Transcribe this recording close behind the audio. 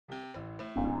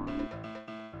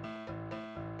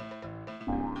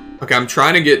Okay, I'm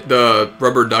trying to get the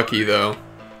rubber ducky, though.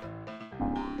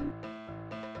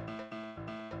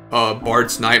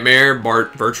 Bart's Nightmare,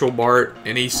 Bart, Virtual Bart,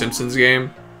 any Simpsons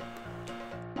game.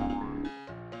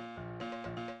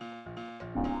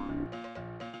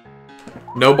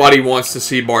 Nobody wants to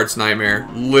see Bart's Nightmare.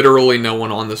 Literally no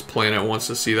one on this planet wants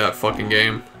to see that fucking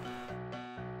game.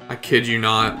 I kid you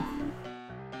not.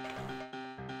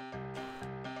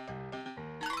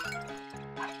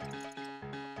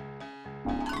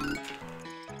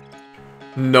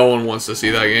 No one wants to see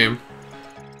that game.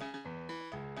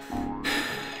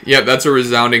 Yep, that's a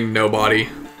resounding nobody.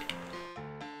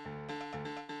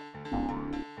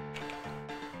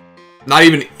 Not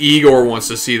even Igor wants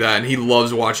to see that, and he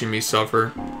loves watching me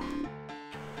suffer.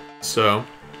 So.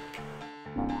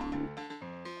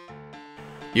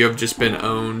 You have just been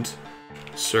owned,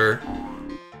 sir.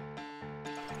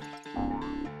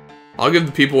 I'll give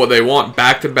the people what they want.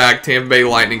 Back-to-back Tampa Bay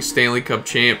Lightning Stanley Cup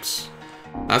champs.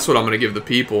 That's what I'm going to give the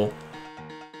people.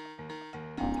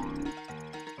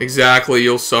 Exactly,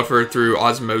 you'll suffer through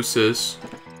osmosis.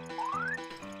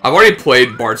 I've already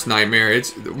played Bart's Nightmare.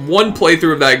 It's one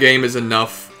playthrough of that game is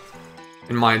enough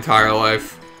in my entire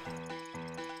life.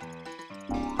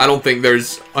 I don't think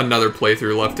there's another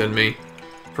playthrough left in me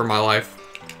for my life.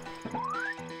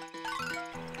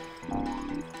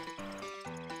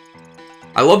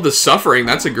 I love the Suffering.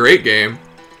 That's a great game.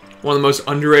 One of the most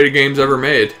underrated games ever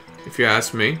made, if you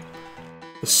ask me.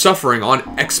 The Suffering on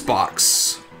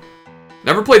Xbox.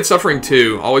 Never played Suffering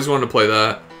 2. Always wanted to play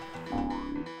that.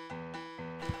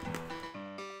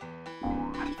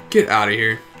 Get out of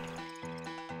here.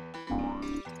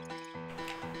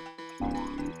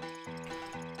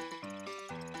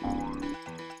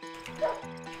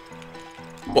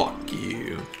 Fuck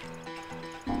you.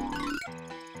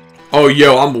 Oh,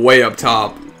 yo, I'm way up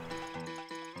top.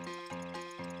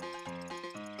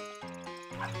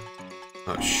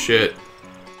 Oh, shit.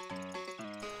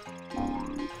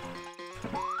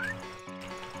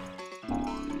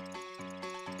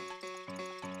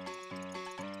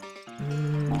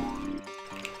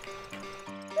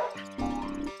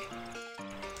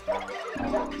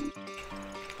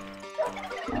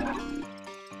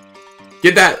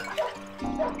 Get that!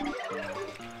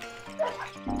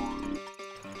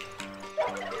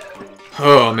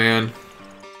 Oh, man.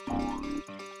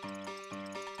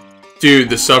 Dude,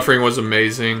 the Suffering was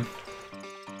amazing.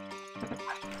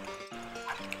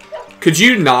 Could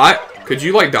you not? Could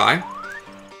you, like, die?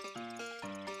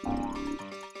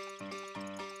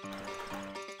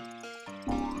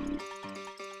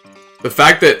 The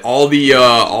fact that all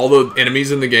the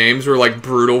enemies in the games were, like,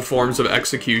 brutal forms of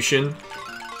execution.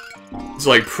 It's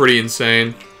like pretty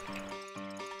insane.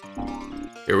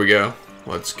 Here we go.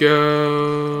 Let's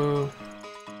go.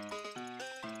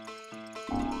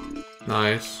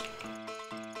 Nice.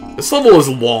 This level is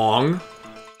long.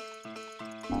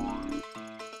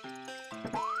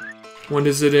 When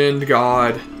does it end?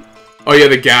 God. Oh yeah,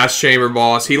 the gas chamber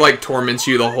boss. He like torments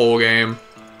you the whole game.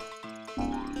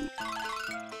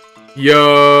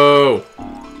 Yo.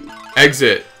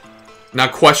 Exit. Now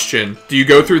question. Do you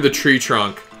go through the tree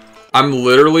trunk? I'm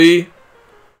literally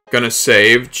gonna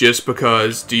save just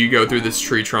because. Do you go through this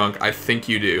tree trunk? I think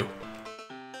you do.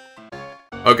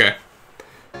 Okay.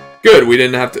 Good, we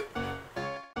didn't have to...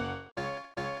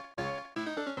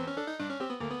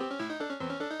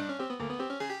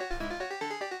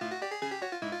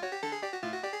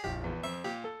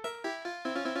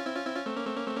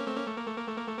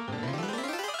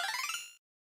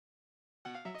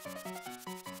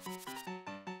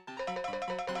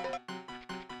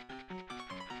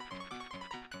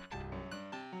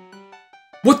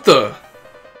 What the?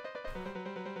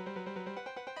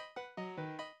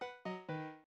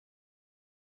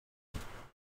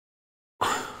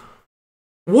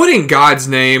 What in God's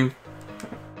name?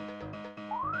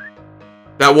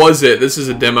 That was it. This is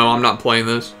a demo. I'm not playing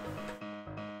this.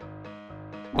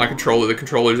 My controller, the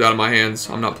controller's out of my hands.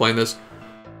 I'm not playing this.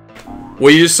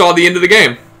 Well, you just saw the end of the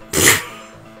game.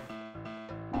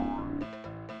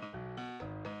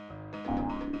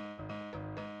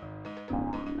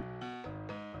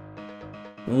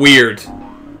 Weird.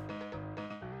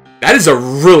 That is a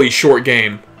really short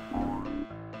game.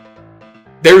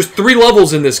 There's 3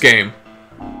 levels in this game.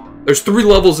 There's 3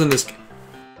 levels in this game.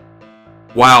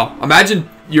 Wow. Imagine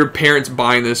your parents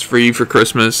buying this for you for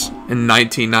Christmas in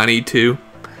 1992.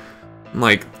 And,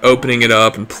 like, opening it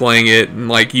up and playing it. And,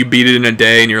 like, you beat it in a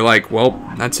day and you're like, well,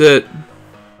 that's it.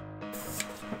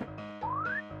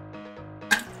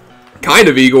 Kind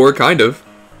of, Igor. Kind of.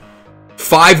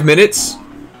 5 minutes?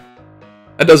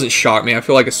 That doesn't shock me. I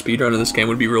feel like a speedrun of this game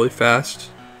would be really fast.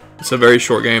 It's a very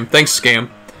short game. Thanks, Scam.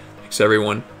 Thanks,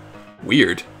 everyone.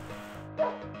 Weird.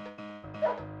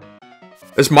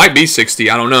 This might be 60,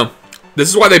 I don't know. This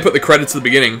is why they put the credits at the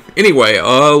beginning. Anyway,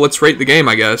 let's rate the game,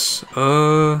 I guess.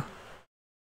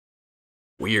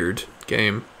 Weird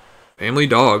game. Family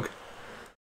Dog.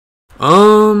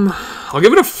 I'll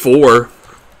give it a 4.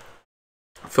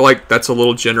 I feel like that's a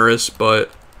little generous,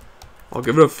 but I'll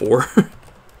give it a 4.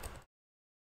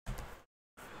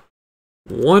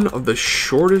 One of the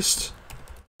shortest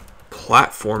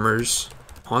platformers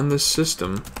on this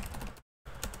system.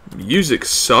 Music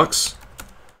sucks.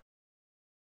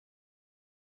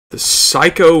 The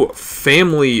psycho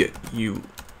family you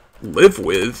live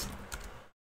with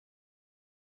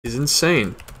is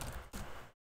insane.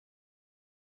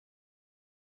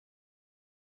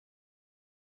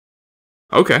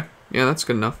 Okay, yeah, that's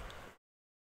good enough.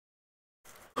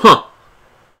 Huh.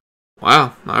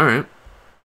 Wow, alright.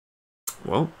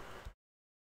 Well,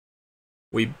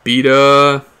 we beat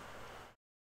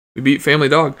Family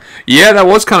Dog. Yeah, that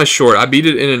was kind of short. I beat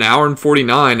it in an hour and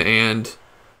 49, and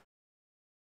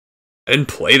I didn't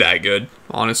play that good,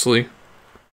 honestly.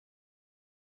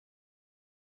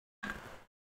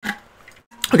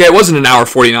 Okay, it wasn't an hour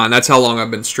 49. That's how long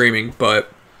I've been streaming,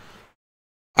 but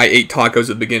I ate tacos at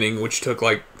the beginning, which took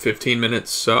like 15 minutes,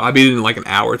 so I beat it in like an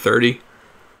hour 30.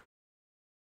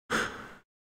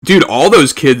 Dude, all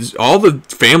those kids, all the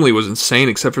family was insane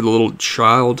except for the little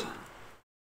child.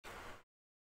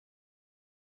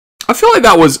 I feel like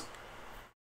that was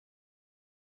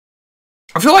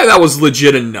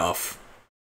legit enough.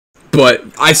 But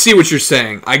I see what you're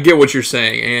saying. I get what you're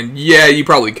saying. And yeah, you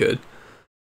probably could.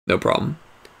 No problem.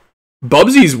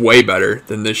 Bubsy's way better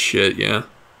than this shit, yeah.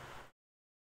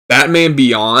 Batman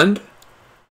Beyond?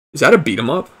 Is that a beat 'em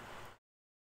up?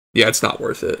 Yeah, it's not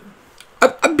worth it.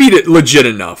 I beat it legit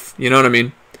enough. You know what I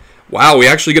mean? Wow, we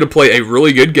actually get to play a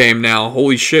really good game now.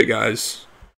 Holy shit, guys.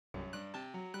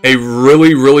 A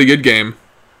really, really good game.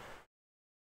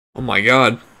 Oh my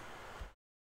god.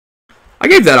 I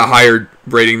gave that a higher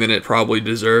rating than it probably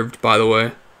deserved, by the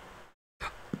way.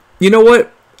 You know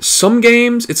what? Some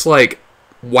games, it's like,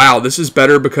 wow, this is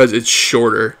better because it's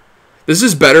shorter. This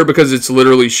is better because it's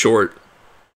literally short.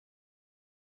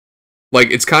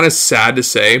 Like, it's kind of sad to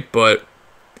say, but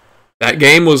that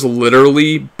game was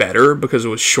literally better because it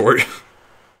was short.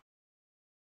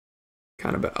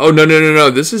 Kind of bad. Oh, no.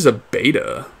 This is a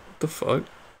beta. What the fuck?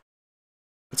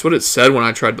 That's what it said when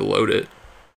I tried to load it.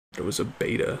 It was a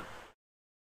beta.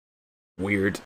 Weird.